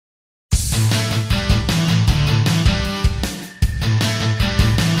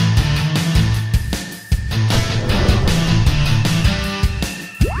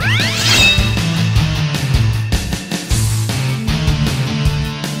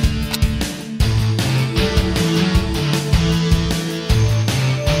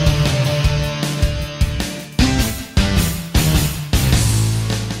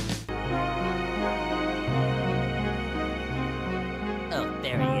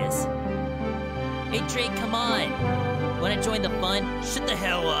Hey Drake, come on. Wanna join the fun? Shut the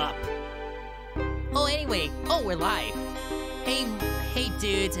hell up. Oh, anyway. Oh, we're live. Hey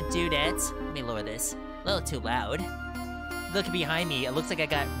dudes and dudettes. Let me lower this. A little too loud. Look behind me. It looks like I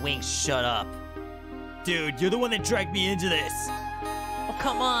got wings. Shut up. Dude, you're the one that dragged me into this. Oh,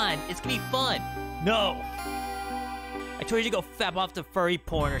 come on. It's gonna be fun. No. I told you to go fab off to furry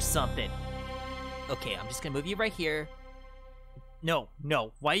porn or something. Okay, I'm just gonna move you right here. No.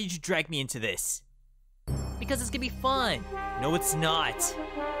 Why did you drag me into this? Because it's gonna be fun. No, it's not.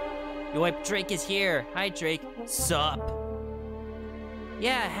 Yo, Drake is here. Hi, Drake. Sup?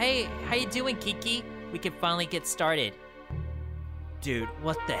 Yeah, hey, how you doing, Kiki? We can finally get started. Dude,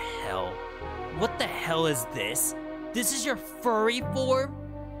 what the hell? What the hell is this? This is your furry form?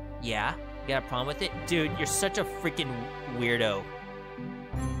 Yeah, you got a problem with it? Dude, you're such a freaking weirdo.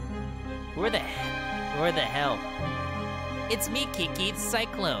 Where the hell? It's me, Kiki, the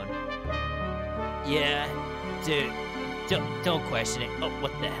Cyclone. Yeah, dude, don't question it. Oh,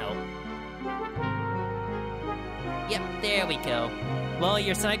 what the hell? Yep, there we go. Well,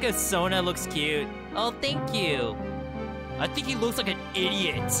 your Psycho Sona looks cute. Oh, thank you. I think he looks like an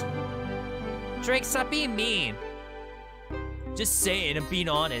idiot. Drake, stop being mean. Just saying, I'm being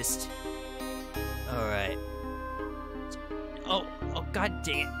honest. Alright. Oh, god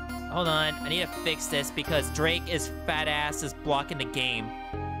dang it. Hold on, I need to fix this because Drake is fat ass is blocking the game.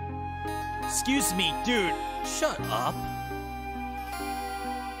 Excuse me, dude. Shut up.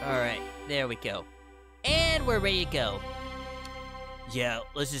 Alright, there we go. And we're ready to go. Yeah,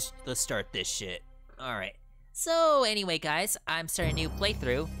 let's start this shit. Alright. So, anyway, guys, I'm starting a new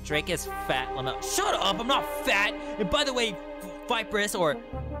playthrough. Drake is fat. Well, no, shut up! I'm not fat! And by the way, Viperous, or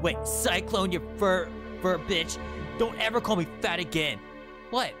wait, Cyclone, you fur bitch, don't ever call me fat again.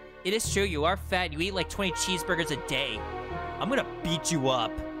 What? It is true, you are fat. You eat like 20 cheeseburgers a day. I'm gonna beat you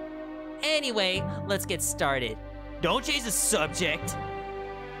up. Anyway, let's get started. Don't change the subject.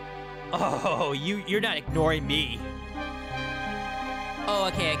 Oh, you're not ignoring me. Oh,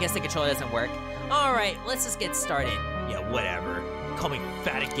 okay, I guess the controller doesn't work. Alright, let's just get started. Yeah, whatever. Call me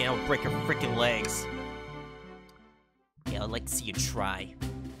fat again, I'll break your freaking legs. Yeah, I'd like to see you try.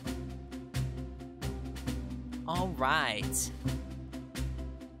 Alright.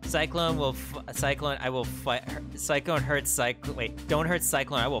 Cyclone, I will fight her. Cyclone hurts Cyclone. Wait, don't hurt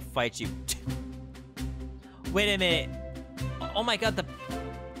Cyclone, I will fight you. Wait a minute. Oh my god,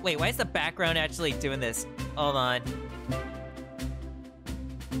 wait, why is the background actually doing this? Hold on.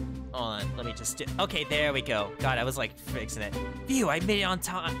 Hold on, let me just okay, there we go. God, I was like fixing it. Phew, I made it on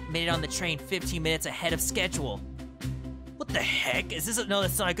time. Made it on the train 15 minutes ahead of schedule. What the heck? Is this another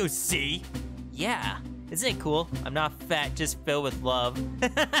Sonic OC? Yeah. Isn't it cool? I'm not fat, just filled with love.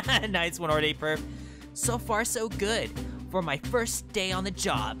 Nice one, already perf. So far, so good. For my first day on the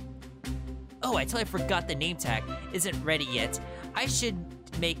job. Oh, I totally forgot the name tag isn't ready yet. I should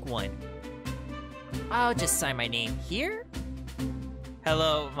make one. I'll just sign my name here.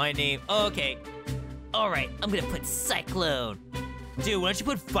 Hello, my name. Oh, okay. Alright, I'm gonna put Cyclone. Dude, why don't you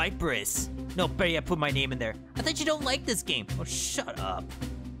put Viperous? No, better yet, put my name in there. I thought you don't like this game. Oh, shut up.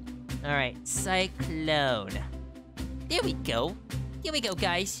 Alright, Cyclone. There we go. Here we go,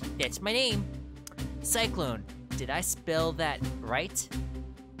 guys. That's my name. Cyclone. Did I spell that right?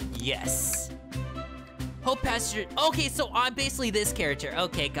 Yes. Hope Passenger. Okay, so I'm basically this character.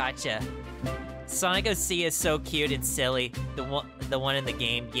 Okay, gotcha. Sonic OC is so cute and silly. The one in the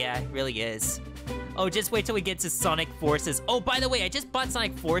game. Yeah, it really is. Oh, just wait till we get to Sonic Forces. Oh, by the way, I just bought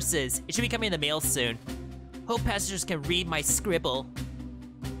Sonic Forces. It should be coming in the mail soon. Hope passengers can read my scribble.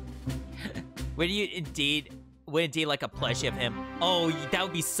 Would indeed like a plushie of him? Oh, that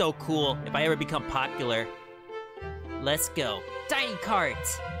would be so cool if I ever become popular. Let's go. Dining cart!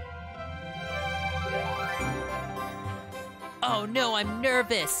 Oh no, I'm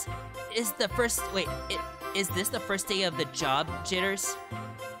nervous! Is this the first day of the job, Jitters?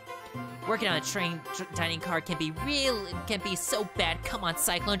 Working on a train dining car can be so bad. Come on,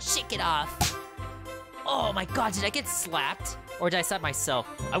 Cyclone, shake it off. Oh my god, did I get slapped? Or did I slap myself?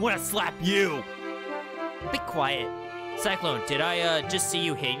 I wanna slap you! Be quiet. Cyclone, did I just see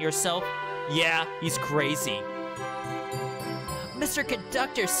you hitting yourself? Yeah, he's crazy. Mr.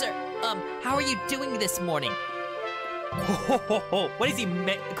 Conductor, sir, how are you doing this morning? What is he,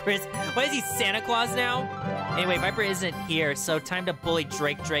 Chris? What is he, Santa Claus now? Anyway, Viper isn't here, so time to bully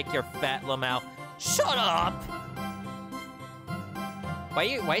Drake, your fat lamau. Shut up!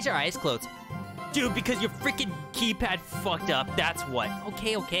 Why is your eyes closed? Dude, because your freaking keypad fucked up, that's what.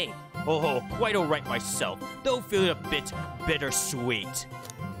 Okay. Oh, quite alright myself, though feeling a bit bittersweet.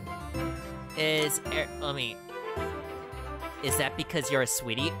 Is that because you're a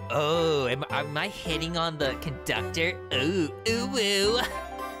sweetie? Oh, am I hitting on the conductor? Ooh, ooh, ooh.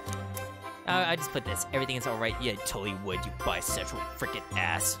 I just put this. Everything is alright. Yeah, totally would, you bisexual freaking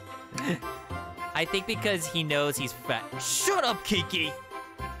ass. I think because he knows he's fat. Shut up, Kiki!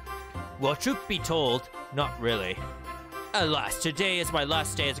 Well, truth be told, not really. Alas, today is my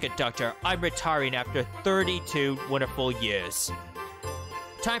last day as a conductor. I'm retiring after 32 wonderful years.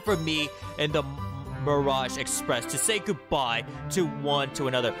 Time for me and the Mirage Express to say goodbye to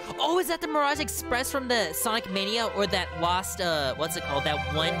another. Oh, is that the Mirage Express from the Sonic Mania or that lost, what's it called? That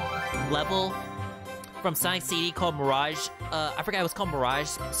one level from Sonic CD called Mirage? I forgot it was called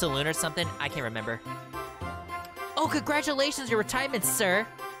Mirage Saloon or something. I can't remember. Oh, congratulations, your retirement, sir.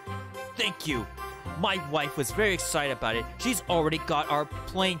 Thank you. My wife was very excited about it. She's already got our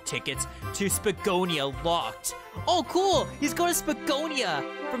plane tickets to Spagonia locked. Oh, cool! He's going to Spagonia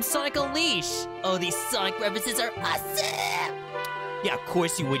from Sonic Unleashed. Oh, these Sonic references are awesome! Yeah, of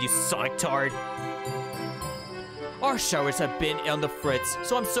course you would, you Sonic tard. Our showers have been on the fritz,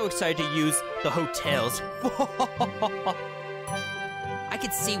 so I'm so excited to use the hotels. I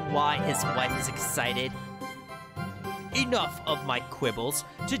can see why his wife is excited. Enough of my quibbles.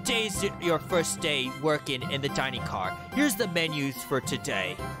 Today's your first day working in the dining car. Here's the menus for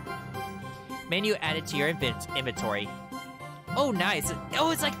today. Menu added to your inventory. Oh, nice.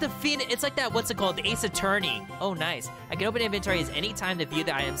 Oh, it's like it's like that, what's it called? The Ace Attorney. Oh, nice. I can open inventories anytime to view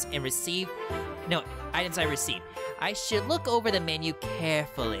the items and receive... No, items I received. I should look over the menu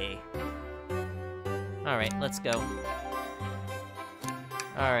carefully. Alright, let's go.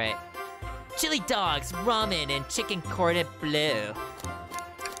 Alright. Chili dogs, ramen, and chicken cordon bleu.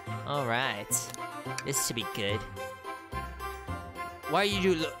 Alright. This should be good. What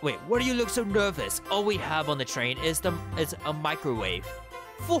do you look so nervous? All we have on the train is a microwave.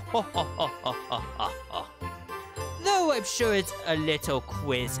 Though I'm sure it's a little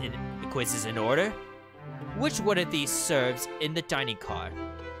quiz is in order. Which one of these serves in the dining car?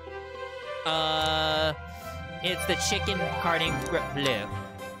 It's the chicken cordon bleu.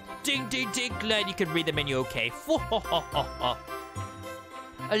 Ding, ding, ding, glad you can read the menu okay.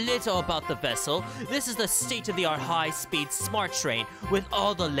 A little about the vessel. This is the state-of-the-art high-speed smart train with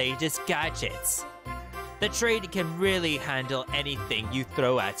all the latest gadgets. The train can really handle anything you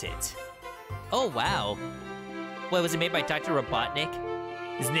throw at it. Oh, wow. Wait, was it made by Dr. Robotnik?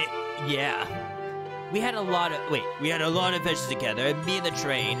 Isn't it? Yeah. We had a lot of adventures together, and me and the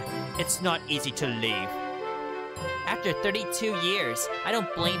train, it's not easy to leave. After 32 years, I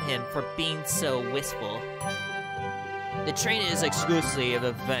don't blame him for being so wistful. The train is exclusively of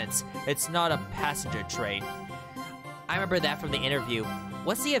events. It's not a passenger train. I remember that from the interview.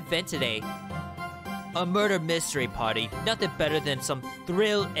 What's the event today? A murder mystery party. Nothing better than some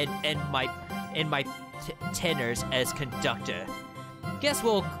thrill and my tenors as conductor. Guests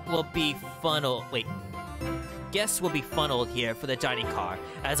will be funneled here for the dining car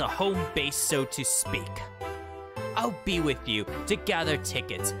as a home base, so to speak. I'll be with you to gather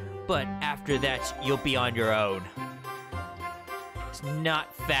tickets, but after that, you'll be on your own. It's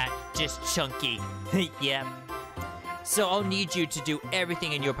not fat, just chunky. Yep. So I'll need you to do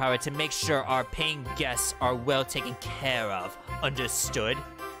everything in your power to make sure our paying guests are well taken care of. Understood?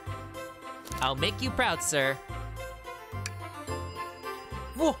 I'll make you proud, sir.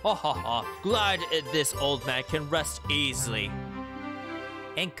 Glad this old man can rest easily.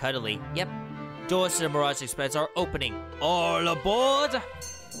 And cuddly, yep. Doors to the Mirage Express are opening. All aboard!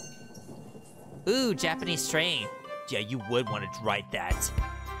 Ooh, Japanese train. Yeah, you would want to ride that.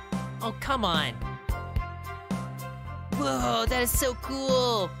 Oh, come on. Whoa, that is so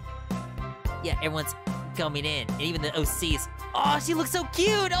cool. Yeah, everyone's coming in, and even the OCs. Oh, she looks so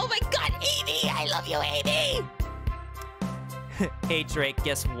cute. Oh my God, Amy, I love you, Amy. Hey, Drake,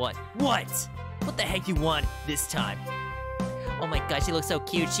 guess what? What? What the heck you want this time? Oh my God, she looks so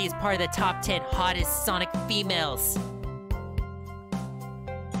cute. She's part of the top 10 hottest Sonic females.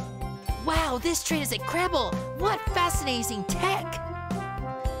 Wow, this train is incredible. What fascinating tech.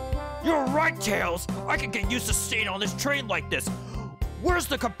 You're right, Tails. I can get used to staying on this train like this. Where's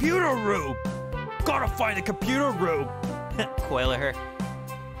the computer room? Gotta find the computer room. Coiler her.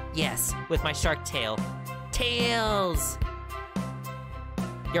 Yes, with my shark tail. Tails!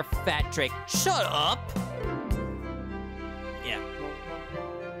 You're fat, Drake. Shut up! Yeah.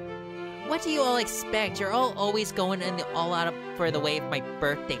 What do you all expect? You're all always going all out for the way of my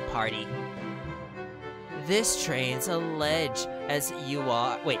birthday party. This train's as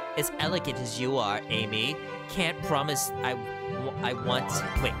elegant as you are, Amy. Can't promise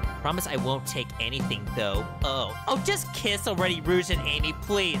promise I won't take anything, though. Oh, just kiss already, Rouge and Amy,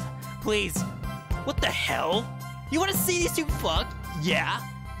 please. Please. What the hell? You wanna see these two fuck? Yeah?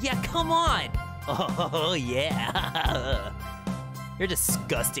 Yeah, come on! Oh, yeah. You're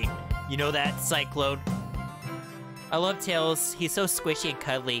disgusting. You know that, Cyclone? I love Tails. He's so squishy and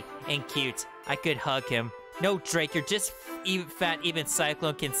cuddly and cute. I could hug him. No, Drake, you're just fat. Even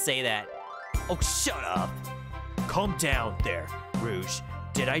Cyclone can say that. Oh, shut up. Calm down there, Rouge.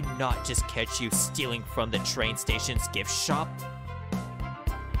 Did I not just catch you stealing from the train station's gift shop?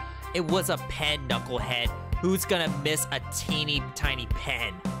 It was a pen, knucklehead. Who's gonna miss a teeny tiny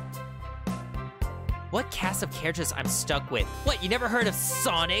pen? What cast of characters I'm stuck with? What, you never heard of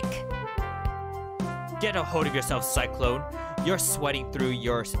Sonic? Get a hold of yourself, Cyclone. You're sweating through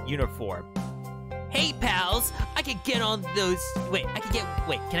your uniform. Hey, pals, I could get on those. Wait,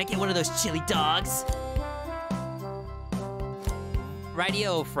 can I get one of those chili dogs?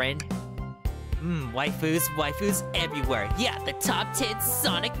 Rightio, friend. Waifus everywhere. Yeah, the top 10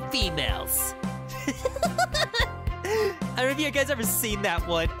 Sonic females. I don't know if you guys ever seen that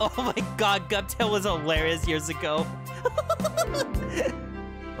one. Oh my god, Guptail was hilarious years ago.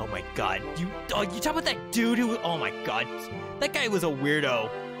 Oh my god, you talking about that dude who, oh my god, that guy was a weirdo.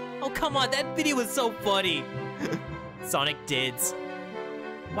 Oh come on, that video was so funny. Sonic dids.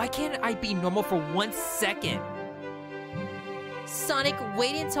 Why can't I be normal for 1 second? Sonic,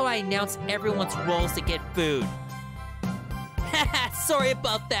 wait until I announce everyone's roles to get food. Haha, sorry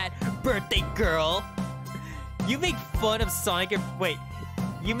about that, birthday girl. You make fun of Sonic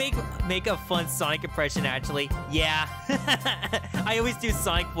you make a fun Sonic impression, actually. Yeah. I always do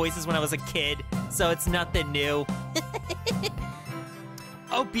Sonic voices when I was a kid, so it's nothing new.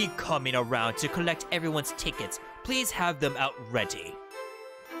 I'll be coming around to collect everyone's tickets. Please have them out ready.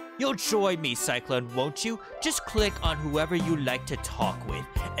 You'll join me, Cyclone, won't you? Just click on whoever you like to talk with,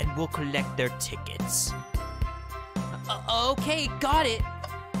 and we'll collect their tickets. Okay, got it.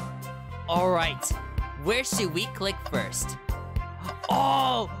 Alright, where should we click first?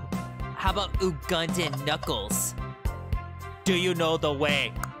 Oh! How about Ugandan Knuckles? Do you know the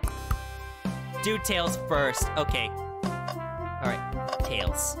way? Do Tails first. Okay. Alright,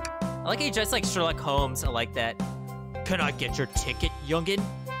 Tails. I like how you dress like Sherlock Holmes. I like that. Can I get your ticket, youngin?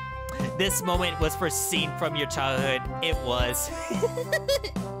 This moment was for scene from your childhood. It was.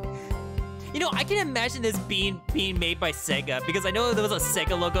 You know, I can imagine this being made by Sega because I know there was a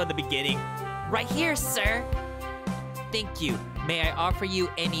Sega logo in the beginning. Right here, sir. Thank you. May I offer you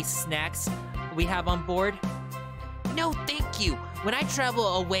any snacks we have on board? No, thank you. When I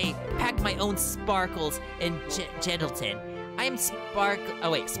travel away, pack my own sparkles in Gentleton. I am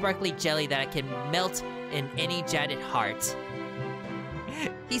sparkly jelly that I can melt in any jaded heart.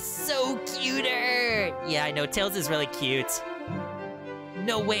 He's so cuter. Yeah, I know. Tails is really cute.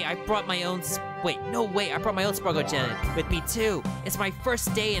 No way, I brought my own sparkle jelly with me too. It's my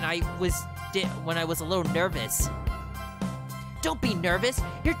first day and when I was a little nervous. Don't be nervous.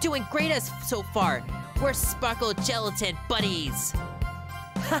 You're doing great so far. We're Sparkle Gelatin buddies.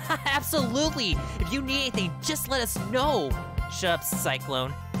 Absolutely. If you need anything, just let us know. Shut up,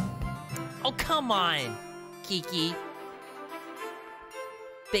 Cyclone. Oh, come on, Kiki.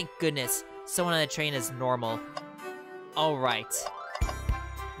 Thank goodness. Someone on the train is normal. All right.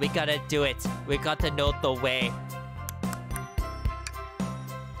 We gotta do it. We got to know the way.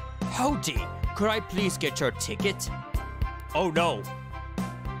 Howdy. Could I please get your ticket? Oh no.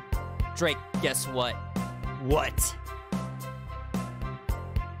 Drake, guess what? What?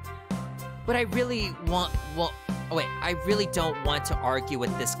 But I really I really don't want to argue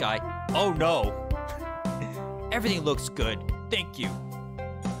with this guy. Oh no. Everything looks good. Thank you.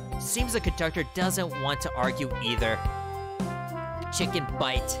 Seems the conductor doesn't want to argue either. Chicken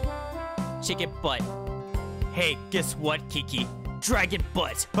bite. Chicken butt. Hey, guess what, Kiki? Dragon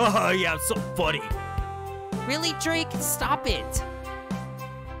butt. Haha, yeah, I'm so funny. Really, Drake? Stop it.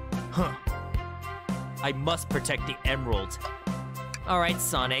 Huh. I must protect the emerald. Alright,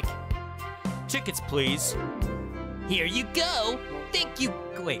 Sonic. Tickets, please. Here you go. Thank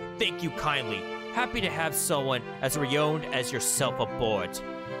you kindly. Happy to have someone as renowned as yourself aboard.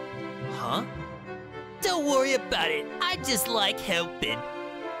 Huh? Don't worry about it. I just like helping.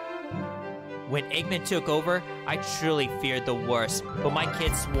 When Eggman took over, I truly feared the worst, but my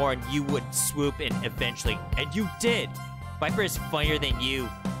kids swore you would swoop in eventually, and you did. Viper is funnier than you.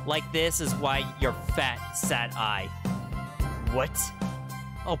 Like this is why you're fat, sad eye. What?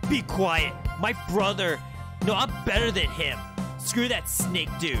 Oh, be quiet. My brother. No, I'm better than him. Screw that snake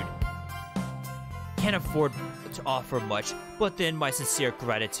dude. Can't afford to offer much, but then my sincere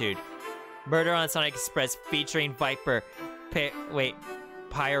gratitude. Murder on Sonic Express featuring Viper.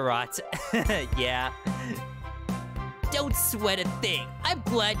 Pirate. Yeah. Don't sweat a thing. I'm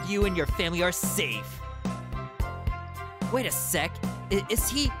glad you and your family are safe. Wait a sec. Is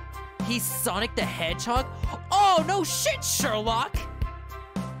he... He's Sonic the Hedgehog? Oh, no shit, Sherlock!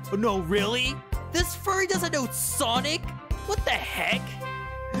 No, really? This furry doesn't know Sonic? What the heck?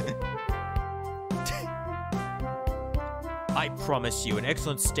 I promise you an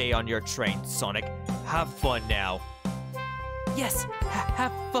excellent stay on your train, Sonic. Have fun now. Yes,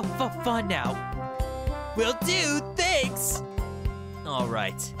 have fun now. Will do, thanks!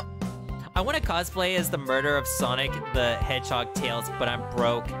 Alright. I want to cosplay as the murder of Sonic the Hedgehog Tails, but I'm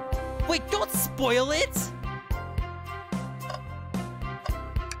broke. Wait, don't spoil it!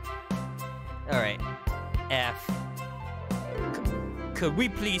 Alright. F. Could we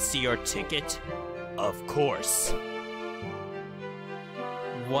please see your ticket? Of course.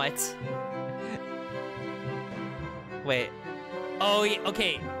 What? Wait. Oh, yeah,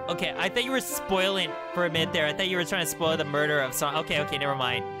 okay. Okay, I thought you were spoiling for a minute there. I thought you were trying to spoil the murder of Sonic. Okay, never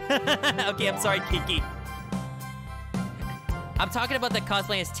mind. Okay, I'm sorry, Kiki. I'm talking about the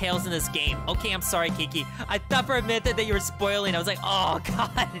cosplay as Tails in this game. Okay, I'm sorry, Kiki. I thought for a minute that you were spoiling. I was like, oh,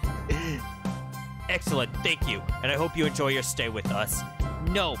 God. Excellent, thank you. And I hope you enjoy your stay with us.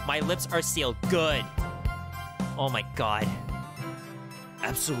 No, my lips are sealed. Good. Oh, my God.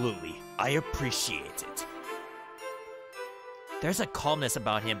 Absolutely. I appreciate it. There's a calmness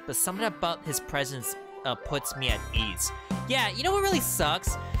about him, but something about his presence puts me at ease. Yeah, you know what really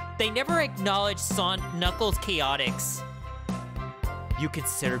sucks? They never acknowledge Knuckles' chaotics. You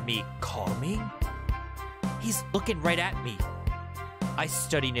consider me calming? He's looking right at me. I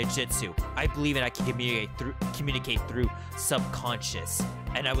study ninjutsu. I believe I can communicate through subconscious.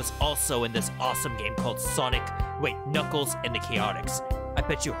 And I was also in this awesome game called Knuckles and the Chaotix. I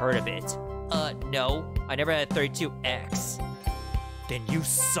bet you heard of it. No. I never had a 32X. Then you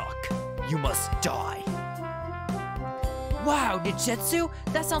suck. You must die. Wow, ninjutsu?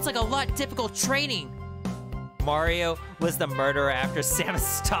 That sounds like a lot difficult training. Mario was the murderer after Samus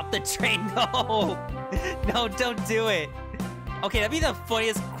stopped the train. No! No, don't do it. Okay, that'd be the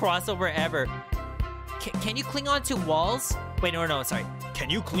funniest crossover ever. Can you cling onto walls? Wait, no, sorry. Can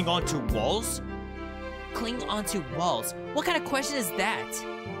you cling onto walls? Cling onto walls? What kind of question is that?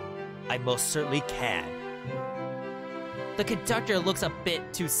 I most certainly can. The conductor looks a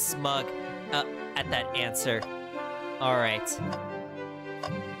bit too smug at that answer. All right.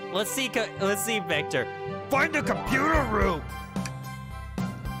 Let's see, Vector. Find the computer room!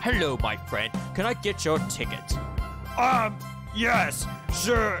 Hello, my friend. Can I get your ticket? Yes.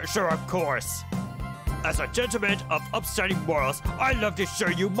 Sure, of course. As a gentleman of upstanding morals, I'd love to show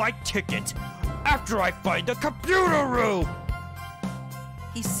you my ticket after I find the computer room!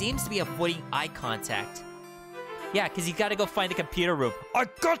 He seems to be avoiding eye contact. Yeah, because you gotta go find the computer room. I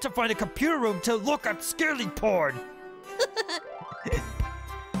got to find the computer room to look at scary porn!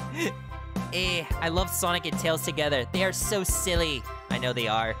 I love Sonic and Tails together. They are so silly. I know they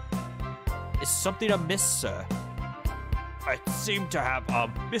are. Is something amiss, sir? I seem to have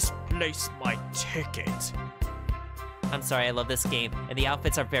misplaced my ticket. I'm sorry, I love this game, and the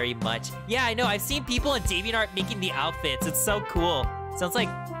outfits are very much. Yeah, I know, I've seen people in DeviantArt making the outfits. It's so cool. Sounds like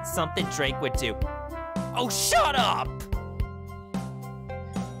something Drake would do. Oh, shut up!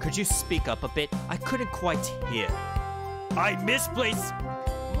 Could you speak up a bit? I couldn't quite hear. I misplaced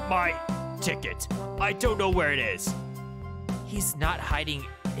my ticket. I don't know where it is. He's not hiding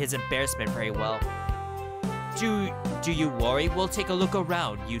his embarrassment very well. Do you worry? We'll take a look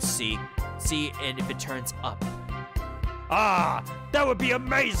around, you see. And if it turns up. Ah, that would be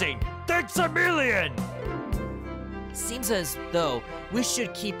amazing! Thanks a million! Seems as though we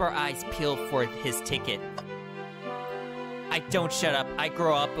should keep our eyes peeled for his ticket. I don't shut up. I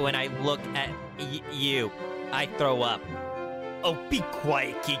grow up when I look at you. I throw up. Oh, be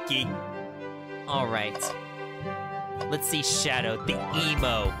quiet, Kiki. All right. Let's see Shadow, the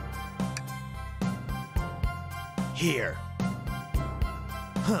emo. Here.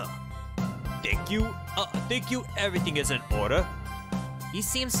 Huh. Thank you. Everything is in order. He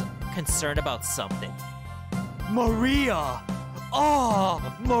seems concerned about something. Maria! Oh,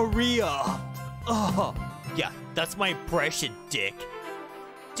 Maria! Oh, yeah, that's my impression, dick.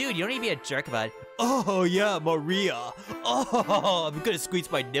 Dude, you don't need to be a jerk about it. Oh, yeah, Maria. Oh, I'm gonna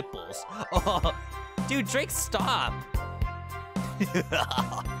squeeze my nipples. Oh, dude, Drake, stop.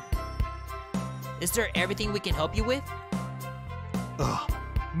 Is there everything we can help you with?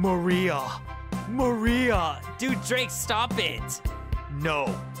 Maria. Dude, Drake, stop it.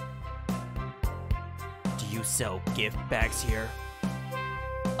 No. Do you sell gift bags here?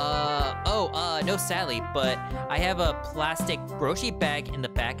 No, sadly, but I have a plastic grocery bag in the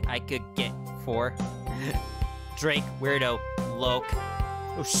back I could get for. Drake, weirdo, Loke.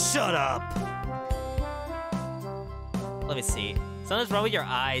 Oh, shut up. let me see. Something's wrong with your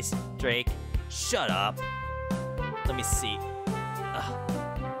eyes, Drake. Shut up. Let me see. Ugh.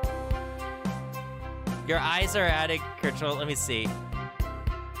 Your eyes are out of control. Let me see.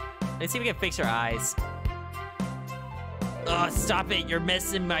 Let's see if we can fix your eyes. Oh, stop it. You're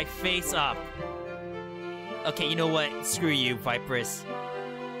messing my face up. Okay, you know what? Screw you, Viperous.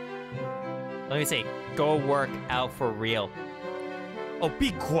 Let me see. Go work out for real. Oh,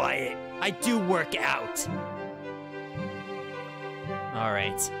 be quiet. I do work out. All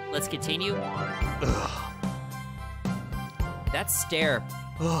right, let's continue. Ugh. That stare.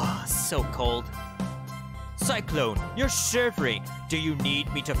 Ugh, so cold. Cyclone, you're shivering. Do you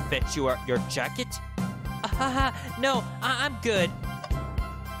need me to fetch you your jacket? No, I'm good.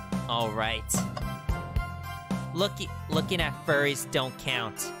 All right. Looking at furries don't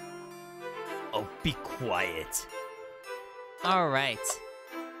count. Oh, be quiet. All right.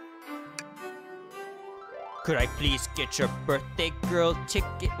 Could I please get your birthday girl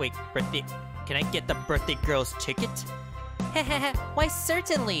ticket? Wait, birthday. Can I get the birthday girl's ticket? Why,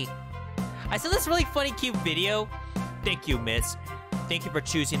 certainly. I saw this really funny, cute video. Thank you, miss. Thank you for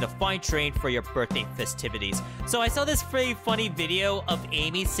choosing the fine train for your birthday festivities. So I saw this really funny video of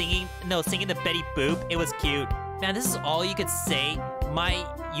Amy singing the Betty Boop. It was cute. Man, this is all you could say.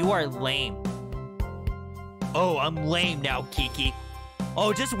 You are lame. Oh, I'm lame now, Kiki.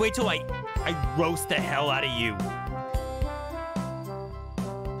 Oh, just wait till I roast the hell out of you.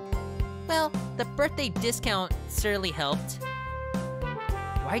 Well, the birthday discount certainly helped.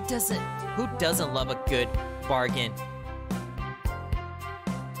 Who doesn't love a good bargain?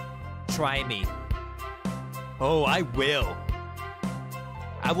 Try me. Oh, I will.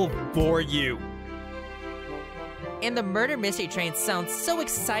 I will bore you. And the murder mystery train sounds so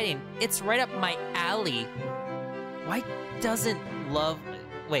exciting. It's right up my alley.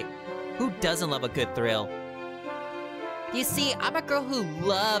 Who doesn't love a good thrill? You see, I'm a girl who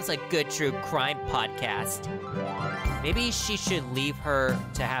loves a good true crime podcast. Maybe she should leave her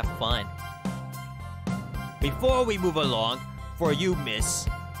to have fun. Before we move along, for you, miss.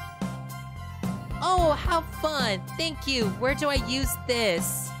 Oh, how fun! Thank you. Where do I use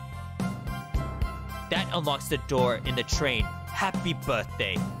this? That unlocks the door in the train. Happy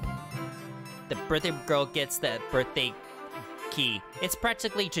birthday. The birthday girl gets the birthday key. It's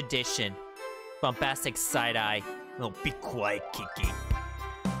practically tradition. Bombastic side-eye. Oh, be quiet, Kiki.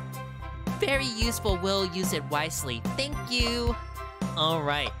 Very useful. We'll use it wisely. Thank you. All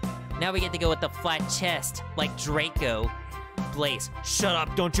right. Now we get to go with the flat chest, like Draco. Blaze, shut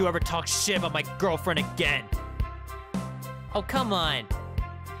up. Don't you ever talk shit about my girlfriend again. Oh, come on.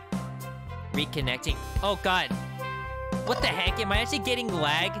 Reconnecting. Oh, God. What the heck? Am I actually getting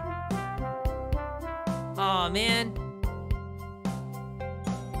lag? Oh, man.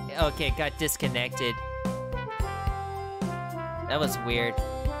 Okay, got disconnected. That was weird.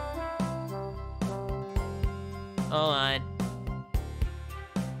 Hold on.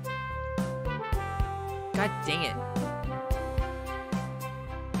 God dang it.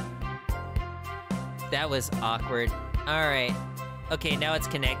 That was awkward. Alright. Okay, now it's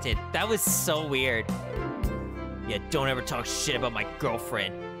connected. That was so weird. Yeah, don't ever talk shit about my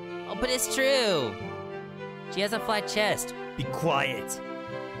girlfriend. Oh, but it's true. She has a flat chest. Be quiet.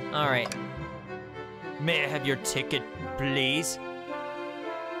 Alright. May I have your ticket, please?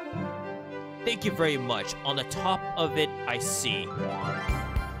 Thank you very much. On the top of it, I see.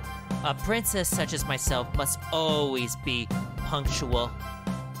 A princess such as myself must always be punctual.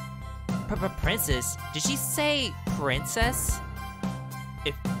 Princess? Did she say princess?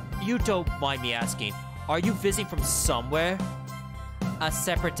 If you don't mind me asking, are you visiting from somewhere? A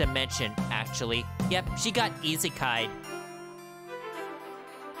separate dimension, actually. Yep, she got isekai'd.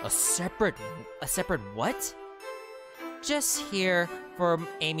 A separate what? Just here for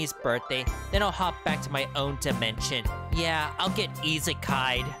Amy's birthday, then I'll hop back to my own dimension. Yeah, I'll get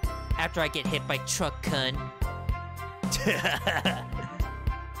isekai'd after I get hit by truck-kun.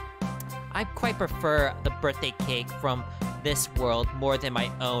 I quite prefer the birthday cake from this world more than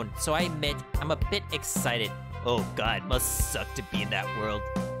my own, so I admit I'm a bit excited. Oh God, must suck to be in that world.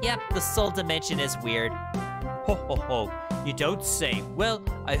 Yep, the soul dimension is weird. Ho ho ho, you don't say. Well,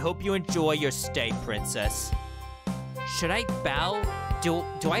 I hope you enjoy your stay, princess. Should I bow?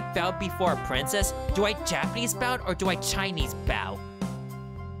 Do I bow before a princess? Do I Japanese bow or do I Chinese bow?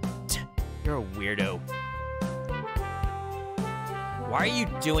 You're a weirdo. Why are you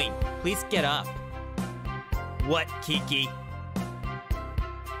doing? Please get up. What, Kiki?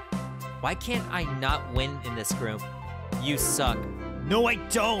 Why can't I not win in this group? You suck. No, I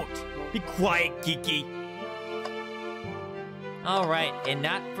don't. Be quiet, Kiki. All right, and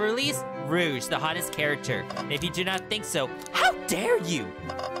not for least, Rouge, the hottest character. And if you do not think so, how dare you?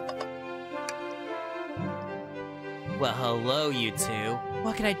 Well, hello, you two.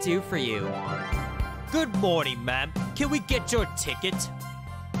 What can I do for you? Good morning, ma'am. Can we get your ticket?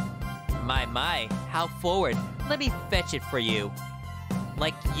 My, how forward. Let me fetch it for you.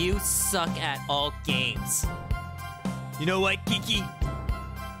 Like you suck at all games. You know what, Kiki?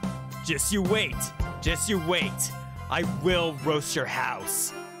 Just you wait. Just you wait. I will roast your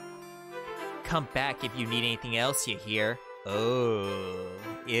house. Come back if you need anything else, you hear? Oh.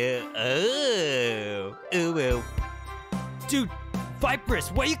 Yeah. Oh. Ooh. Dude,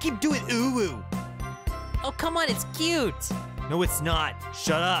 Viperous, why you keep doing ooh? Oh, come on, it's cute. No, it's not.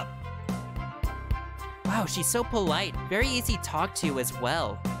 Shut up. Wow, she's so polite. Very easy to talk to as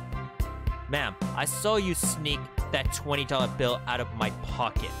well. Ma'am, I saw you sneak that $20 bill out of my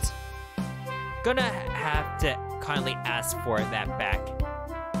pocket. Gonna have to kindly ask for that back.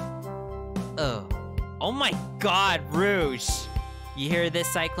 Oh my god, Rouge. You hear this,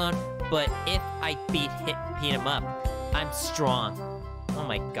 Cyclone? But if I beat him up, I'm strong. Oh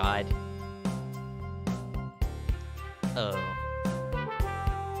my god. Oh.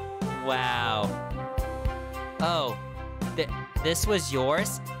 Wow. Oh, this was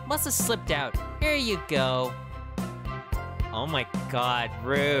yours? Must have slipped out. Here you go. Oh my god,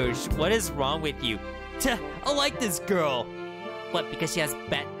 Rouge, what is wrong with you? Tuh, I like this girl. What, because she has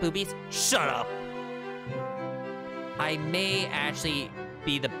bat boobies? Shut up. I may actually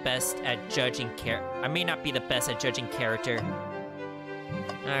be the best at judging I may not be the best at judging character.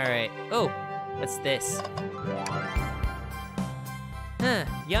 Alright. Oh, what's this? Huh,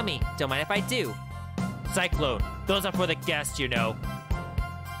 yummy. Don't mind if I do. Cyclone, those are for the guests, you know.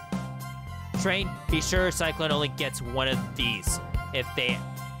 Train, be sure Cyclone only gets one of these if they...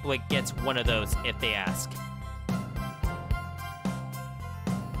 Wait, gets one of those if they ask.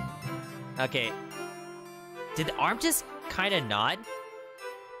 Okay. Did the arm just kind of nod?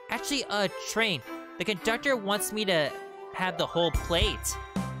 Actually, Train, the conductor wants me to have the whole plate.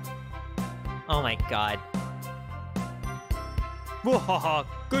 Oh my god. Wahaha,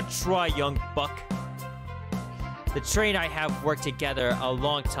 good try, young buck. The Train I have worked together a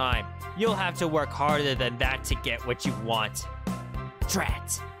long time. You'll have to work harder than that to get what you want.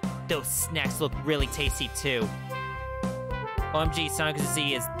 Drat! Those snacks look really tasty too. OMG, Sonic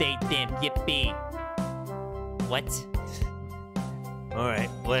Z is they thin, yippee. What? Alright,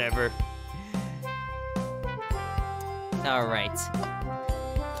 whatever. Alright.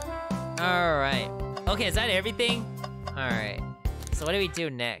 Alright. Okay, is that everything? Alright. So what do we do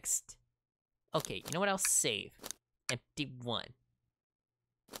next? Okay, you know what? I'll save. Empty one.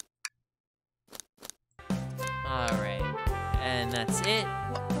 Alright. And that's it.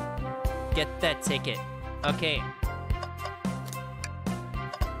 Get that ticket. Okay.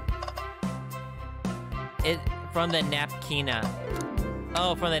 It from the napkina.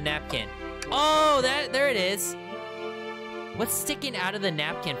 Oh, from the napkin. Oh, there it is. What's sticking out of the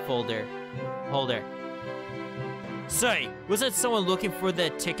napkin holder? Say, wasn't someone looking for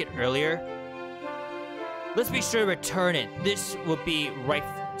the ticket earlier? Let's be sure to return it. This will be right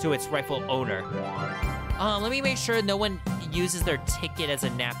to its rightful owner. Let me make sure no one uses their ticket as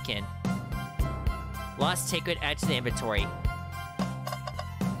a napkin. Lost ticket, add to the inventory.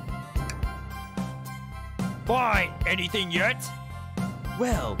 Fine, anything yet?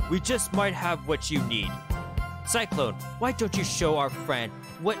 Well, we just might have what you need. Cyclone, why don't you show our friend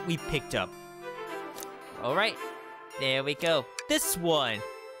what we picked up? Alright, there we go. This one.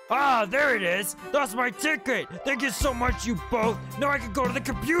 Ah, there it is! That's my ticket! Thank you so much, you both! Now I can go to the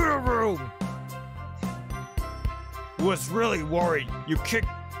computer room! I was really worried you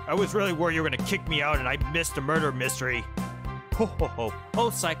were gonna kick me out and I missed the murder mystery. Ho ho ho. Oh,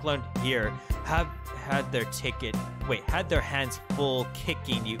 Cyclone here had their ticket. Wait, had their hands full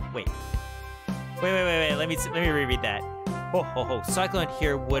kicking you. Wait. Let me reread that. Ho ho ho. Cyclone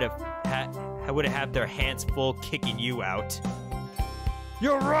here would have had their hands full kicking you out.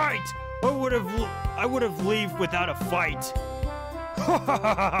 You're right. I would have leave without a fight.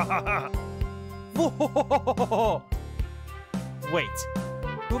 Wait.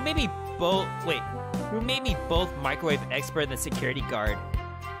 Who made me both microwave expert and security guard?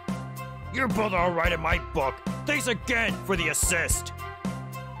 You're both alright in my book. Thanks again for the assist.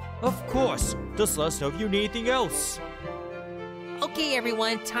 Of course. Just let us know if you need anything else. Okay,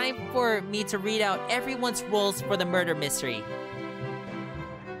 everyone. Time for me to read out everyone's roles for the murder mystery.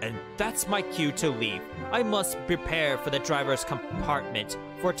 And that's my cue to leave. I must prepare for the driver's compartment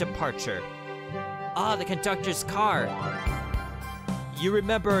for departure. Ah, the conductor's car. You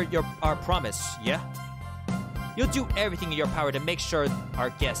remember our promise, yeah? You'll do everything in your power to make sure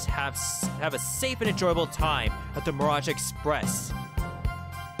our guests have a safe and enjoyable time at the Mirage Express.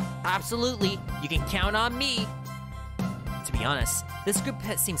 Absolutely, you can count on me. To be honest, this group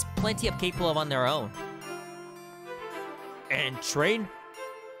seems plenty of capable of on their own. And Train?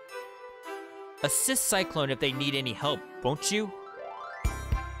 Assist Cyclone if they need any help, won't you?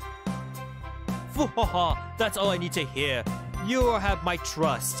 That's all I need to hear. You have my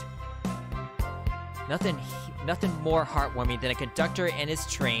trust. Nothing more heartwarming than a conductor and his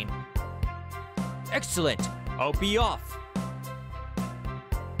train. Excellent. I'll be off.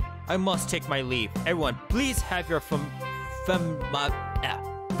 I must take my leave. Everyone, please have your phenomenal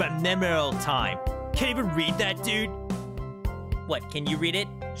time. Can't even read that, dude. What, can you read it?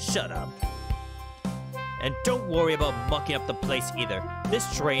 Shut up. And don't worry about mucking up the place either.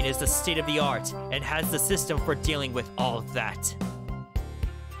 This train is the state of the art and has the system for dealing with all of that.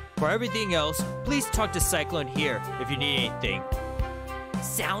 For everything else, please talk to Cyclone here if you need anything.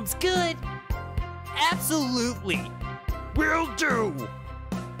 Sounds good. Absolutely. Will do.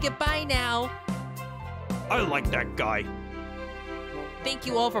 Goodbye now. I like that guy. Thank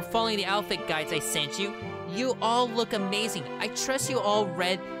you all for following the outfit guides I sent you. You all look amazing. I trust you all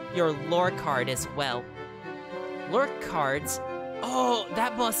read your lore card as well. Lore cards? Oh,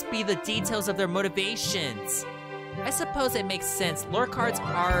 that must be the details of their motivations. I suppose it makes sense. Lore cards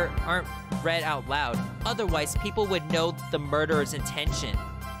aren't read out loud. Otherwise, people would know the murderer's intention.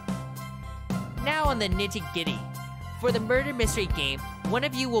 Now on the nitty-gritty. For the murder mystery game, one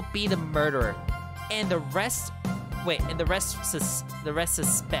of you will be the murderer, and the rest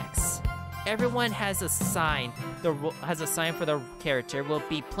suspects. Everyone has a sign. Has a sign for the character. Will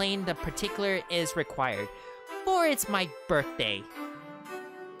be playing the particular is required. For it's my birthday.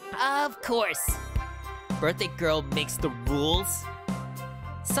 Of course. Birthday girl makes the rules.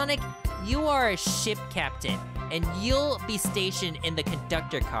 Sonic, you are a ship captain, and you'll be stationed in the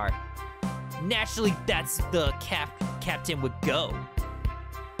conductor car. Naturally, that's the captain would go.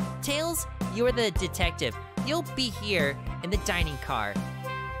 Tails, you're the detective. You'll be here in the dining car.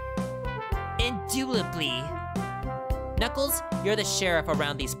 Indubitably. Knuckles, you're the sheriff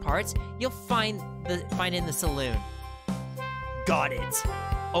around these parts. You'll find in the saloon. Got it.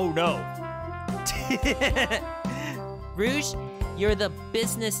 Oh no. Rouge, you're the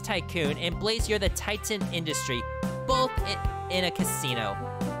business tycoon, and Blaze, you're the titan industry, both in a casino.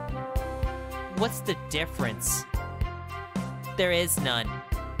 What's the difference? There is none.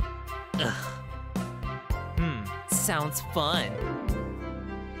 Ugh. Sounds fun.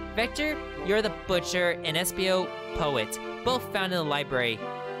 Vector, you're the butcher and SBO poet, both found in the library.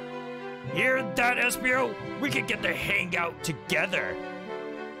 Hear that, SBO? We could get to hang out together.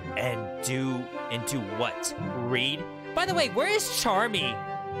 And do what? Read? By the way, where is Charmy?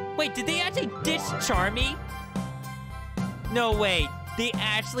 Wait, did they actually ditch Charmy? No way, they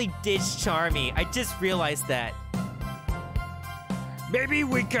actually ditched Charmy. I just realized that. Maybe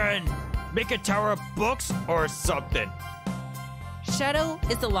we can make a tower of books or something. Shadow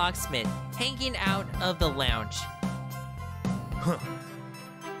is the locksmith, hanging out of the lounge. Huh.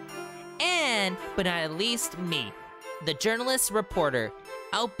 And, but not least, me, the journalist reporter.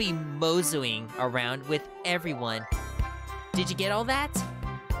 I'll be moseying around with everyone. Did you get all that?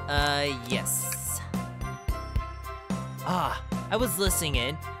 Yes. I was listening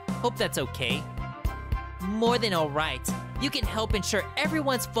in. Hope that's okay. More than alright. You can help ensure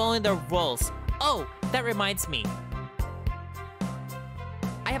everyone's following their rules. Oh, that reminds me.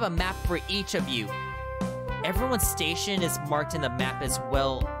 I have a map for each of you. Everyone's station is marked in the map as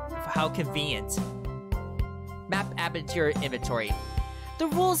well. How convenient. Map added to your inventory. The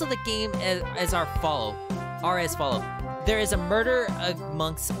rules of the game are as follow. There is a murder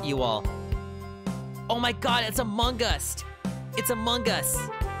amongst you all. Oh my god, it's Among Us! It's Among Us!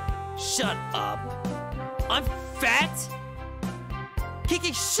 Shut up! I'm fat?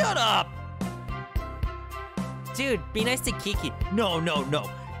 Kiki, shut up! Dude, be nice to Kiki. No.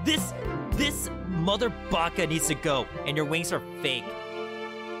 This mother baka needs to go, and your wings are fake.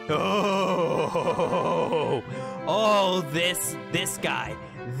 Oh, this guy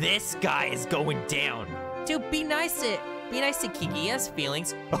is going down. Dude, be nice to Kiki. He has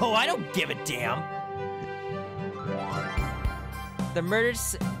feelings. Oh, I don't give a damn. The murder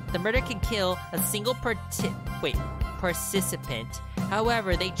can kill a single participant,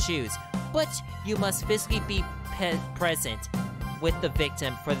 however they choose, but you must physically be present with the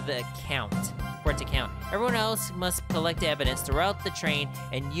victim for it to count. Everyone else must collect evidence throughout the train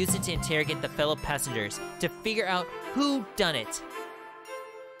and use it to interrogate the fellow passengers to figure out who done it.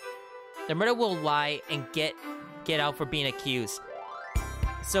 The murderer will lie and get out for being accused.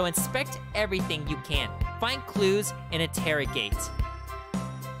 So inspect everything you can. find clues, and interrogate.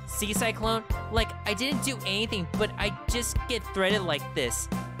 See, Cyclone? Like, I didn't do anything, but I just get threaded like this.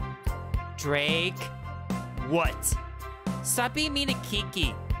 Drake. What? Stop being mean to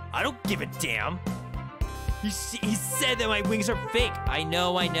Kiki. I don't give a damn. He said that my wings are fake. I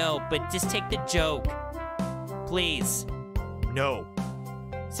know, but just take the joke. Please. No.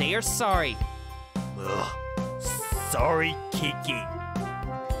 Say you're sorry. Ugh. Sorry, Kiki.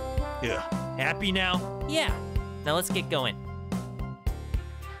 Ugh. Happy now? Yeah. Now let's get going.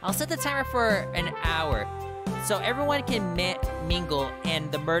 I'll set the timer for an hour, so everyone can mingle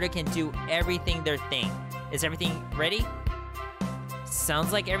and the murder can do everything their thing. Is everything ready?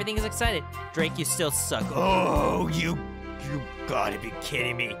 Sounds like everything is excited. Drake, you still suck. Oh, you gotta be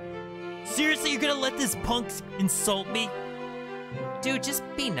kidding me. Seriously, you're gonna let this punk insult me? Dude, just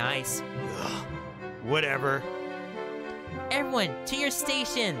be nice. Ugh. Whatever. Everyone, to your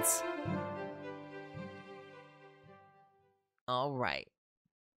stations. All right.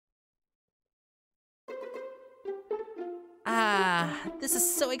 This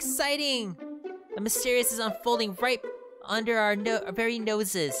is so exciting. The mysterious is unfolding right under our very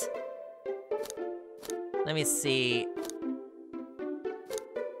noses. Let me see.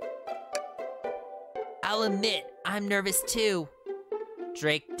 I'll admit, I'm nervous too.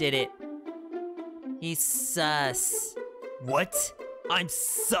 Drake did it. He's sus. What? I'm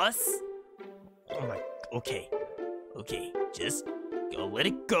sus? Oh my, okay, just I'll let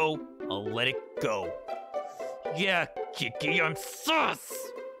it go. Yeah, Kiki, I'm sus!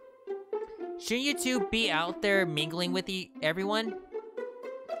 Shouldn't you two be out there mingling with everyone?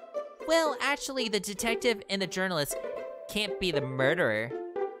 Well, actually, the detective and the journalist can't be the murderer.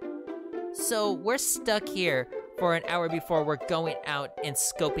 So we're stuck here for an hour before we're going out and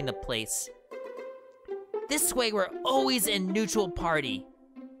scoping the place. This way, we're always in neutral party.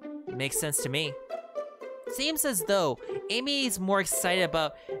 Makes sense to me. Seems as though Amy's more excited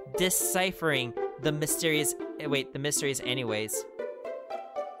about deciphering the mysteries anyways.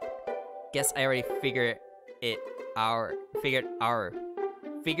 Guess I already figured it out. What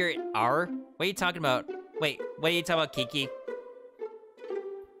are you talking about? Wait, what are you talking about, Kiki?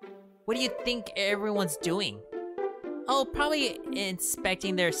 What do you think everyone's doing? Oh, probably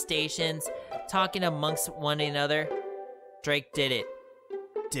inspecting their stations, talking amongst one another. Drake did it.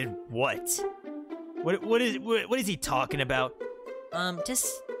 Did what? What is he talking about?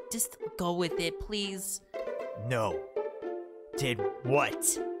 Just go with it, please. No. Did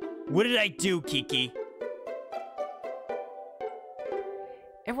what? What did I do, Kiki?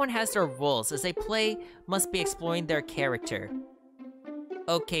 Everyone has their roles. As they play, must be exploring their character.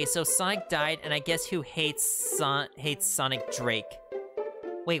 Okay, so Sonic died, and I guess who hates Sonic Drake?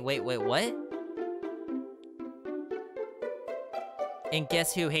 Wait, what? And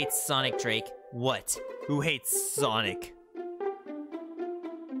guess who hates Sonic Drake? What? Who hates Sonic?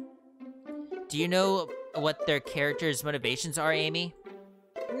 Do you know what their characters' motivations are, Amy?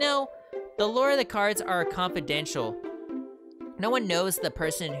 No, the lore of the cards are confidential. No one knows the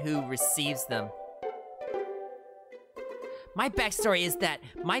person who receives them. My backstory is that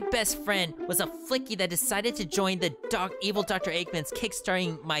my best friend was a flicky that decided to join the evil Dr. Eggman's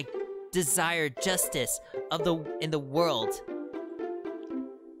kickstarting my desired justice in the world.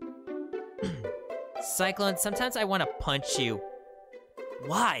 Cyclone, sometimes I want to punch you.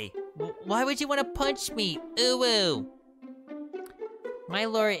 Why? Why would you want to punch me? Ooh. My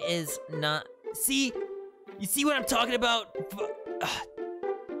lore is not... See? You see what I'm talking about?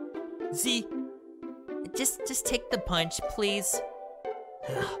 See? Just take the punch, please.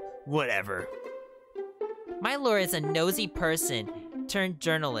 Whatever. My lore is a nosy person turned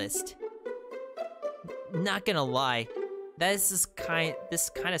journalist. Not gonna lie, this kind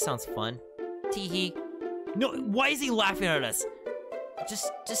of sounds fun. Teehee. No, why is he laughing at us?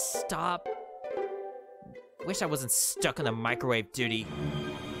 Just stop. Wish I wasn't stuck on the microwave duty.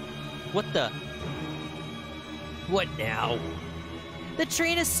 What the? What now? The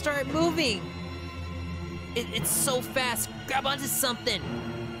train has started moving. It's so fast. Grab onto something.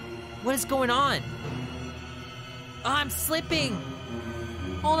 What is going on? Oh, I'm slipping.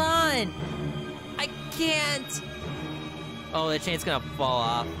 Hold on. I can't. Oh, the train's gonna fall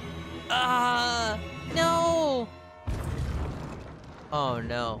off. No. Oh,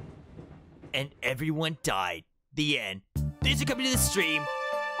 no. And everyone died. The end. Thanks for coming to the stream.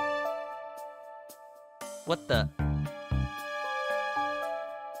 What the?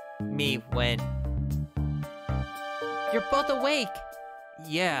 Me, when? You're both awake.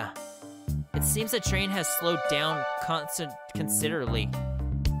 Yeah. It seems the train has slowed down considerably.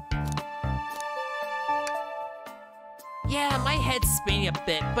 Yeah, my head's spinning a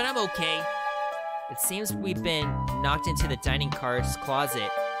bit, but I'm okay. It seems we've been knocked into the dining car's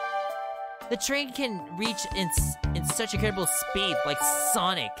closet. The train can reach in such incredible speed, like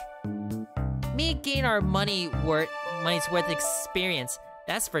Sonic. Me gain our money's worth experience,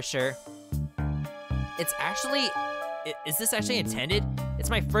 that's for sure. It's actually, is this actually intended? It's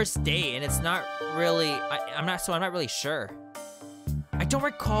my first day, and it's not really. I'm not really sure. I don't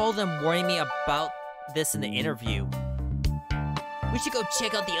recall them warning me about this in the interview. We should go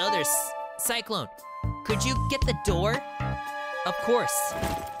check out the others. Cyclone, could you get the door? Of course.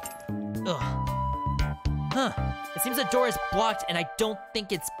 Ugh. Huh. It seems the door is blocked and I don't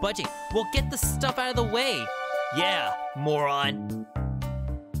think it's budging. We'll get the stuff out of the way. Yeah, moron.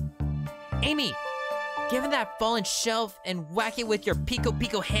 Amy, give him that fallen shelf and whack it with your Pico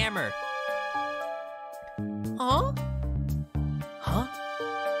Pico hammer. Huh? Huh?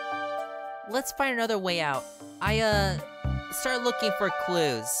 Let's find another way out. I, start looking for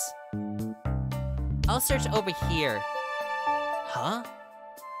clues. I'll search over here. Huh?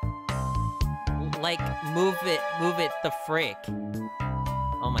 Like, move it the frick.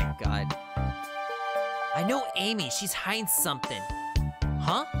 Oh my god. I know Amy, she's hiding something.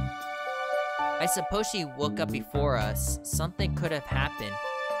 Huh? I suppose she woke up before us. Something could have happened.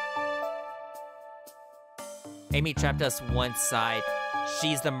 Amy trapped us one side.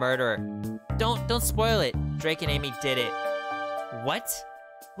 She's the murderer. Don't spoil it. Drake and Amy did it. What?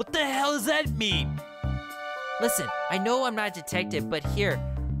 What the hell does that mean? Listen, I know I'm not a detective, but you're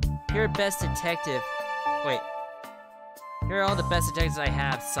a best detective. Wait. Here are all the best detectives I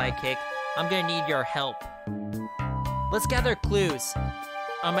have, sidekick. I'm gonna need your help. Let's gather clues.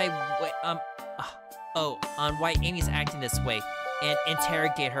 On my way, on why Amy's acting this way, and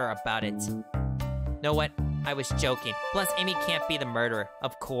interrogate her about it. Know what? I was joking. Plus, Amy can't be the murderer,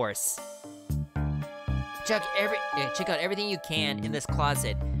 of course. Check out everything you can in this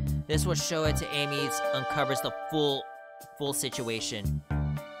closet. This will show it to Amy's, uncovers the full situation.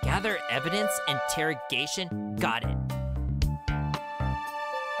 Gather evidence, interrogation, got it.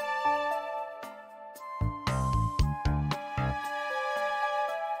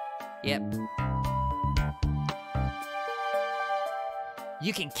 Yep.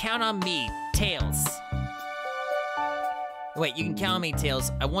 You can count on me, Tails. Wait, you can count on me,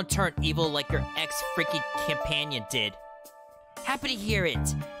 Tails. I won't turn evil like your ex-freaky companion did. Happy to hear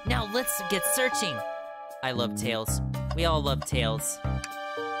it. Now let's get searching. I love Tails. We all love Tails.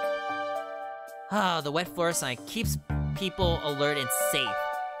 Ah, the wet floor sign keeps people alert and safe.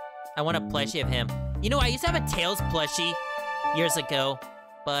 I want a plushie of him. You know, I used to have a Tails plushie years ago,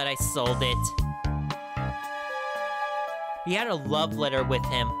 but I sold it. He had a love letter with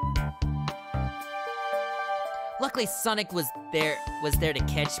him. Luckily, Sonic was there to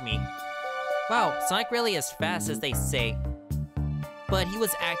catch me. Wow, Sonic really is fast, as they say. But he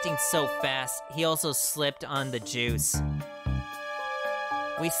was acting so fast, he also slipped on the juice.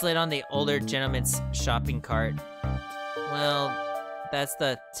 We slid on the older gentleman's shopping cart. Well, that's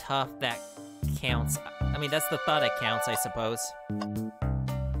the tough that counts. I mean, that's the thought that counts, I suppose.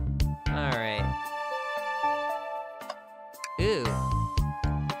 Alright. Ooh.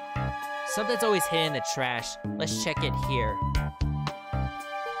 Something's always hidden in the trash. Let's check it here.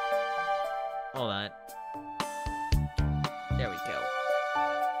 Hold on. There we go.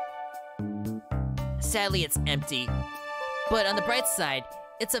 Sadly, it's empty. But on the bright side,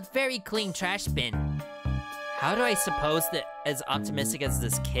 it's a very clean trash bin. How do I suppose that as optimistic as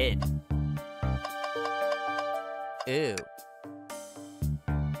this kid? Ooh.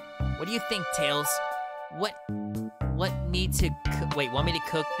 What do you think, Tails? What need to wait, want me to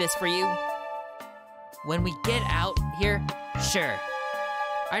cook this for you? When we get out here? Sure.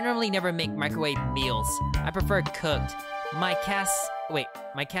 I normally never make microwave meals. I prefer cooked. My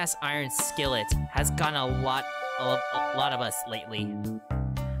cast iron skillet has gotten a lot of us lately.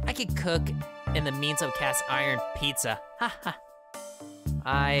 I could cook in the means of cast iron pizza. Haha.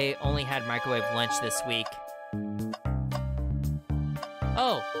 I only had microwave lunch this week.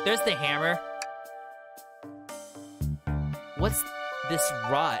 Oh, there's the hammer. What's this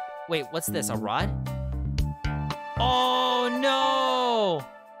rod? Wait, what's this, a rod? Oh no!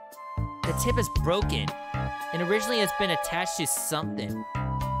 The tip is broken, and originally it's been attached to something.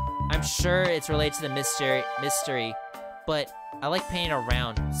 I'm sure it's related to the mystery, but I like playing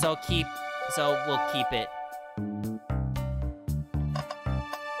around, so we'll keep it.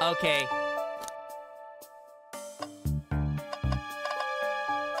 Okay.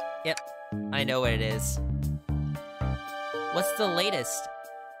 Yep, I know what it is. What's the latest?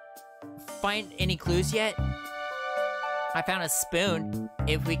 Find any clues yet? I found a spoon.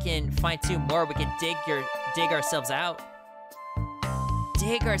 If we can find 2 more, we can dig ourselves out.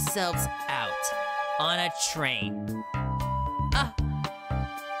 Dig ourselves out. on a train. Ah.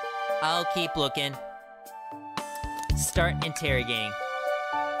 I'll keep looking. Start interrogating.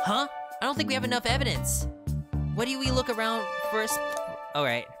 Huh? I don't think we have enough evidence. What do we look around first?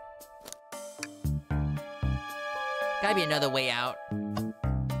 Alright. Gotta be another way out.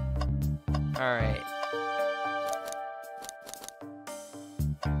 Alright.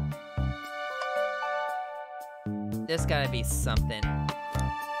 There's gotta be something.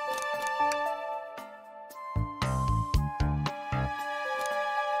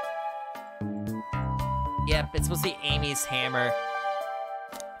 Yep, it's supposed to be Amy's hammer.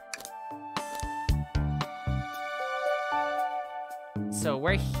 So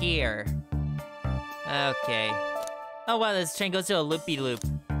we're here. Okay. Oh wow, this train goes to a loopy-loop.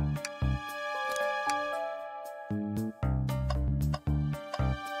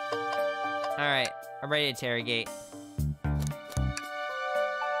 Alright, I'm ready to interrogate.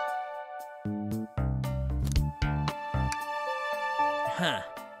 Huh.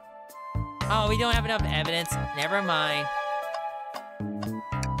 Oh, we don't have enough evidence. Never mind.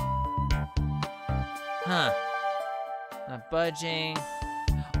 Huh. Not budging.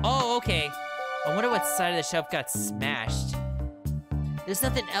 Oh, okay. I wonder what side of the shelf got smashed. There's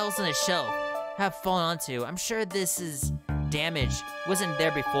nothing else on the shelf have fallen onto. I'm sure this is damaged. Wasn't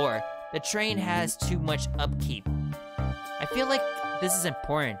there before. The train has too much upkeep. I feel like this is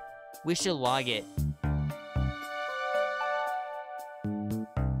important. We should log it.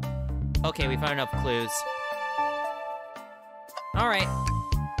 Okay, we found enough clues. Alright.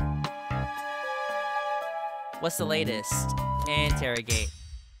 What's the latest? Interrogate.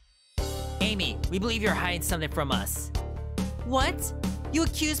 Amy, we believe you're hiding something from us. What? You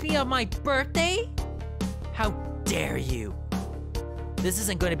accuse me of my birthday? How dare you? This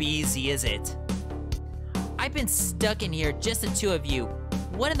isn't going to be easy, is it? I've been stuck in here, just the two of you.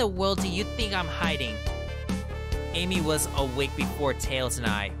 What in the world do you think I'm hiding? Amy was awake before Tails and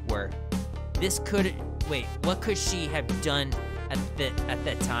I were. This could... Wait, what could she have done at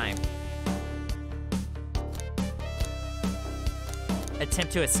that time?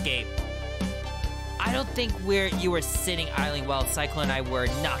 Attempt to escape. I don't think you were sitting idling while Cyclone and I were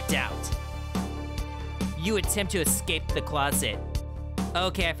knocked out. You attempt to escape the closet.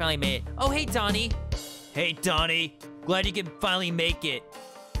 Okay, I finally made it. Oh, hey, Donnie. Hey, Donnie. Glad you can finally make it.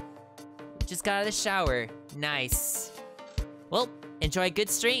 Just got out of the shower. Nice. Well, enjoy a good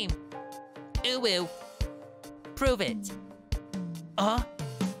stream. Ooh, ooh. Prove it.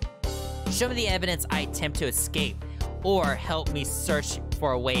 Show me the evidence I attempt to escape, or help me search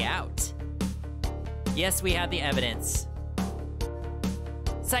for a way out. Yes, we have the evidence.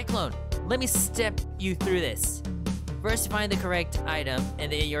 Cyclone, let me step you through this. First, find the correct item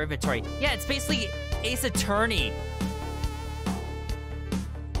in your inventory. Yeah, it's basically Ace Attorney.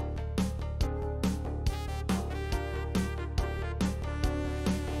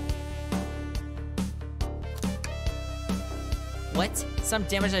 What? Some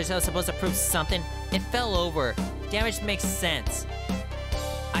damage I was supposed to prove something? It fell over. Damage makes sense.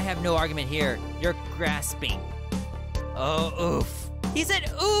 I have no argument here. You're grasping. Oh, oof. He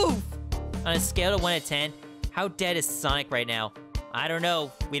said oof! On a scale of 1 to 10, how dead is Sonic right now? I don't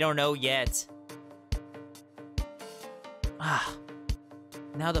know. We don't know yet.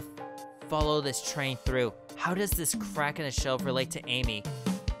 Now to follow this train through. How does this crack in the shelf relate to Amy?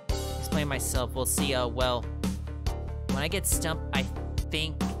 Explain myself. We'll see. Well, when I get stumped,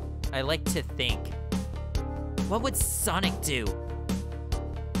 I like to think. What would Sonic do?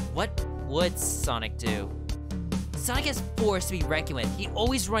 What would Sonic do? Sonic is forced to be reckoned with. He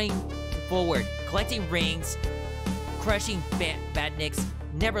always running forward, collecting rings, crushing badniks,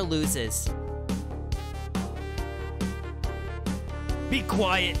 never loses. Be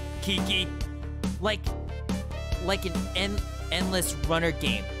quiet, Kiki. Like an endless runner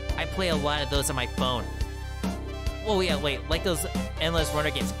game. I play a lot of those on my phone. Oh yeah, wait, like those endless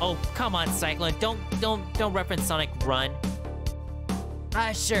runner games. Oh, come on, Cyclone. Don't reference Sonic Run.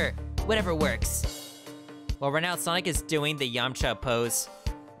 Sure. Whatever works. Well, right now Sonic is doing the Yamcha pose.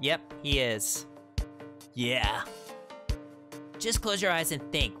 Yep, he is. Yeah. Just close your eyes and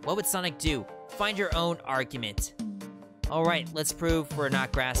think. What would Sonic do? Find your own argument. Alright, let's prove we're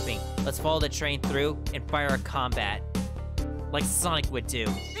not grasping. Let's follow the train through and fire a combat. Like Sonic would do.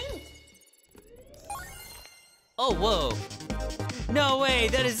 Oh, whoa. No way,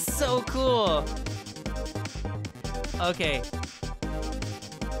 that is so cool. Okay.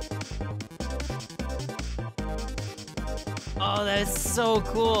 Oh, that is so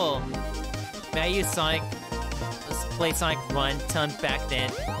cool. May I use Sonic? Let's play Sonic Run, ton back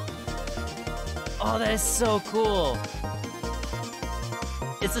then. Oh, that is so cool.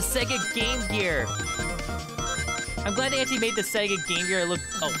 It's a Sega Game Gear. I'm glad they actually made the Sega Game Gear look...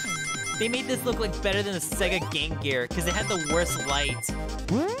 Oh. They made this look like better than the Sega Game Gear, because it had the worst light.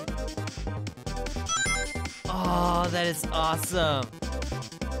 Oh, that is awesome.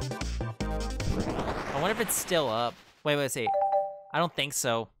 I wonder if it's still up. Wait, see. I don't think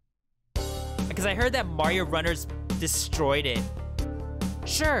so. Because I heard that Mario Runners destroyed it.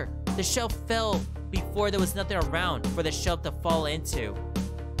 Sure, the shelf fell before there was nothing around for the shelf to fall into.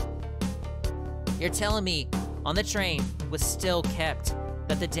 You're telling me on the train was still kept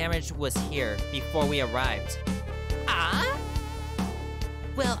that the damage was here before we arrived? Ah?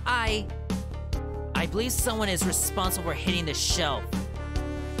 Well, I believe someone is responsible for hitting the shelf.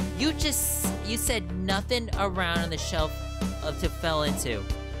 You said nothing around on the shelf to fell into.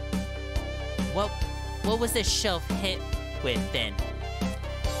 What was the shelf hit with then?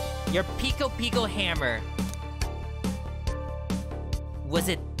 Your Pico hammer. Was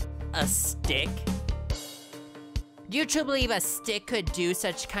it a stick? Do you truly believe a stick could do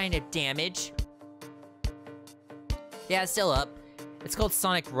such kind of damage? Yeah, it's still up. It's called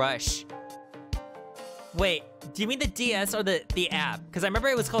Sonic Rush. Wait, do you mean the DS or the app? Because I remember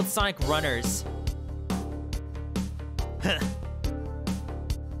it was called Sonic Runners.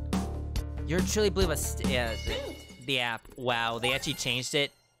 You truly believe yeah, the app. Wow, they actually changed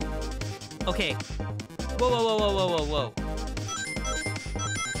it. Okay. Whoa.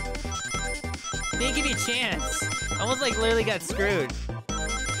 They didn't give you a chance. Almost like literally got screwed.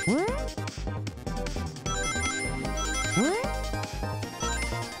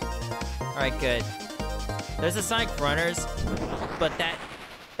 Alright, good. There's the Sonic Runners, but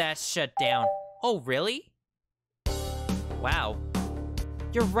that's shut down. Oh, really? Wow.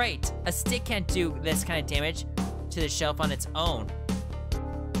 You're right. A stick can't do this kind of damage to the shelf on its own.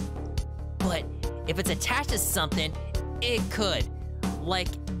 But if it's attached to something, it could. Like,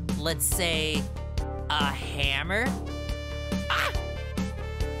 let's say, a hammer? Ah!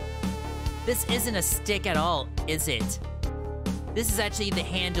 This isn't a stick at all, is it? This is actually the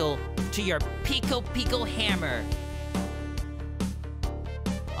handle to your Pico hammer.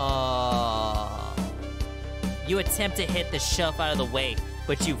 You attempt to hit the shelf out of the way,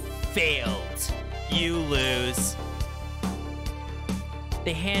 but you failed. You lose.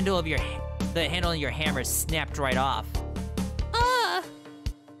 The handle of your hammer snapped right off.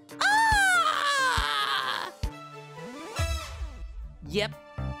 Yep.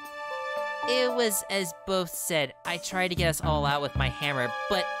 It was as both said. I tried to get us all out with my hammer,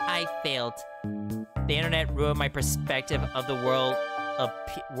 but I failed. The internet ruined my perspective of the world of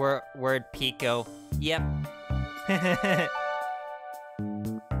word Pico. Yep.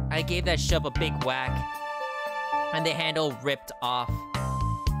 I gave that shelf a big whack, and the handle ripped off.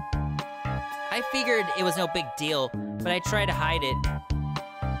 I figured it was no big deal, but I tried to hide it.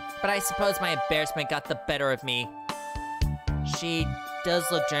 But I suppose my embarrassment got the better of me. She does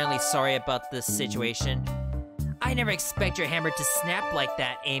look generally sorry about this situation. I never expect your hammer to snap like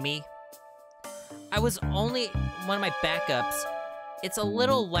that, Amy. I was only one of my backups. It's a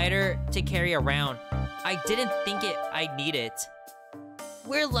little lighter to carry around. I didn't think I'd need it.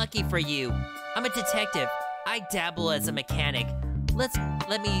 We're lucky for you. I'm a detective. I dabble as a mechanic.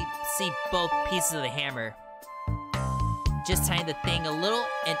 Let me see both pieces of the hammer. Just tying the thing a little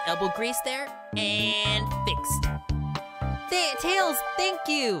and elbow grease there, and fixed. Tails, thank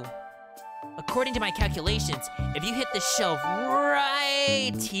you! According to my calculations, if you hit the shelf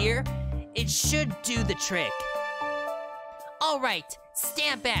right here, it should do the trick. All right,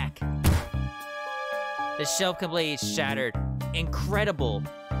 stand back. The shelf completely shattered. Incredible.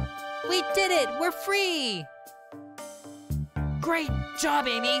 We did it, we're free! Great job,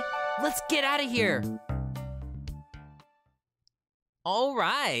 Amy. Let's get out of here. All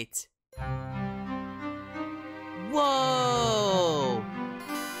right. Whoa!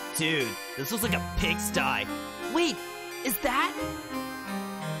 Dude, this looks like a pigsty. Wait, is that?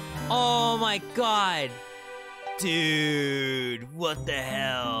 Oh my god. Dude, what the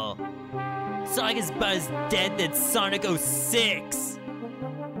hell? Sonic is about as dead than Sonic 06.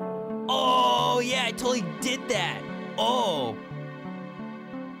 Oh, yeah, I totally did that. Oh.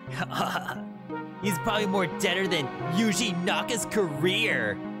 He's probably more deader than Yuji Naka's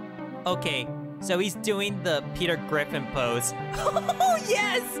career. Okay. So he's doing the Peter Griffin pose. Oh,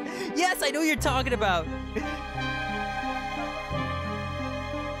 yes! Yes, I know what you're talking about.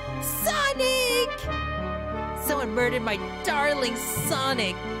 Sonic! Someone murdered my darling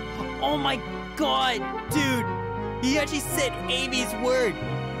Sonic. Oh my god, dude. He actually said Amy's word.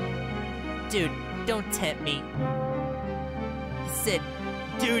 Dude, don't tempt me.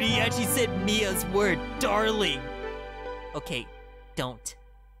 He actually said Mia's word, darling. Okay, don't.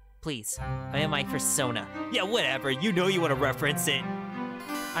 please. I am my persona. Yeah, whatever. You know you want to reference it.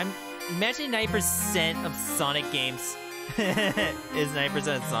 I'm imagining 90% of Sonic games. Is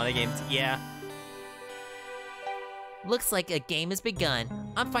 90% of Sonic games? Yeah. Looks like a game has begun.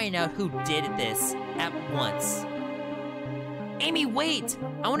 I'm finding out who did this at once. Amy, wait!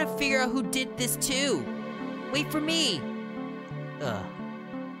 I want to figure out who did this too. Wait for me. Ugh.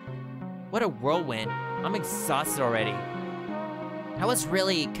 What a whirlwind. I'm exhausted already. That was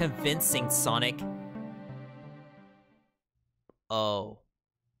really convincing, Sonic. Oh.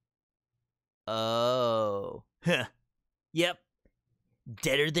 Huh. Yep.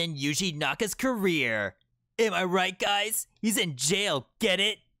 Deader than Yuji Naka's career. Am I right, guys? He's in jail. Get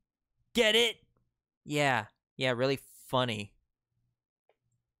it? Get it? Yeah, really funny.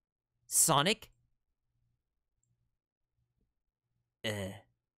 Sonic?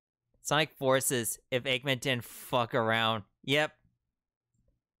 Sonic forces if Eggman didn't fuck around. Yep.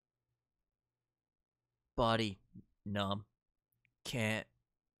 Body numb. Can't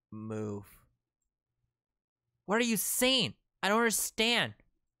move. What are you saying? I don't understand.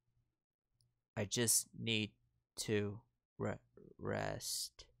 I just need to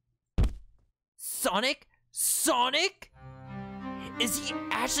rest. Sonic? Sonic? Is he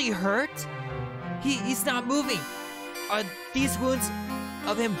actually hurt? He's not moving. Are these wounds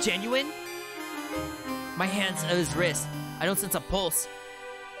of him genuine? My hand's at his wrist. I don't sense a pulse.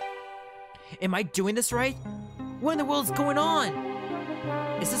 Am I doing this right? What in the world is going on?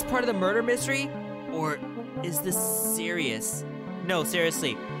 Is this part of the murder mystery? Or is this serious? No,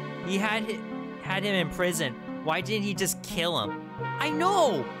 seriously. He had him in prison. Why didn't he just kill him? I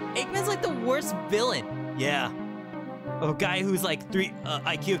know! Eggman's like the worst villain. Yeah. A guy who's like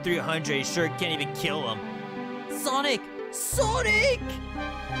IQ of 300 sure can't even kill him. Sonic! Sonic!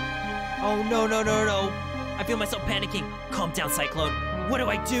 Oh, no. I feel myself panicking. Calm down, Cyclone. What do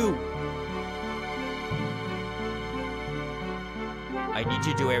I do? I need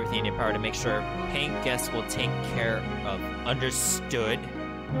you to do everything in your power to make sure paying guests will take care of. Understood?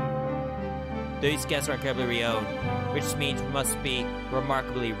 These guests are incredibly renowned, which means we must be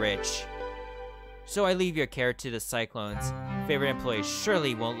remarkably rich. So I leave your care to the Cyclones. Favorite employee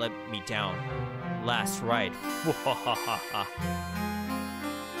surely won't let me down. Last ride.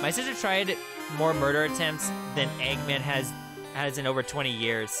 My sister tried more murder attempts than Eggman has in over 20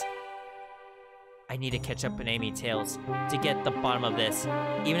 years. I need to catch up on Amy Tails to get the bottom of this.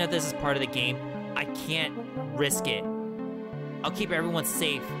 Even if this is part of the game, I can't risk it. I'll keep everyone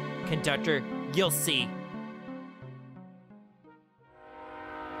safe. Conductor, you'll see.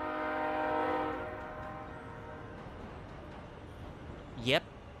 Yep,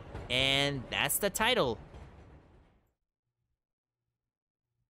 and that's the title.